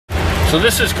So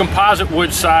this is composite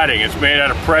wood siding. It's made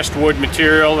out of pressed wood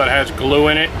material that has glue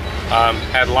in it.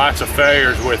 Had lots of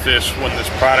failures with this when this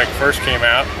product first came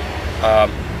out.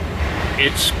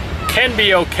 It can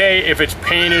be okay if it's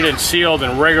painted and sealed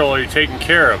and regularly taken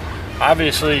care of.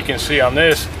 Obviously you can see on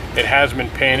this, it hasn't been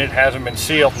painted, hasn't been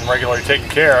sealed and regularly taken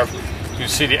care of. You can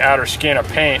see the outer skin of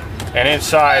paint, and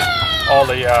inside all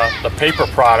the paper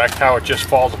product, how it just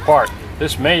falls apart.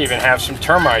 This may even have some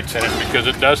termites in it because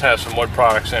it does have some wood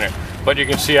products in it. But you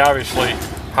can see obviously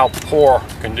how poor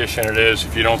condition it is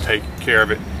if you don't take care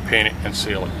of it, paint it, and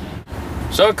seal it.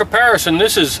 So in comparison,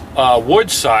 this is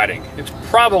wood siding. It's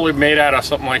probably made out of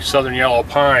something like southern yellow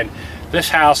pine. This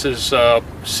house is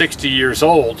 60 years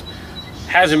old,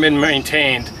 hasn't been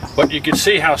maintained, but you can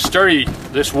see how sturdy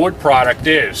this wood product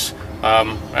is.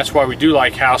 That's why we do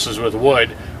like houses with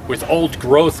wood, with old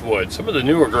growth wood. Some of the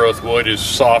newer growth wood is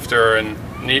softer and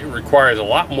requires a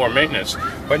lot more maintenance.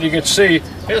 But you can see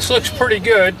this looks pretty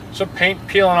good. Some paint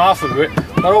peeling off of it,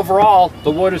 but overall the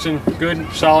wood is in good,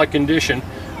 solid condition.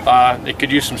 It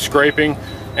could use some scraping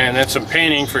and then some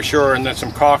painting for sure, and then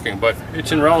some caulking, but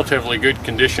it's in relatively good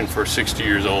condition for 60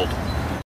 years old.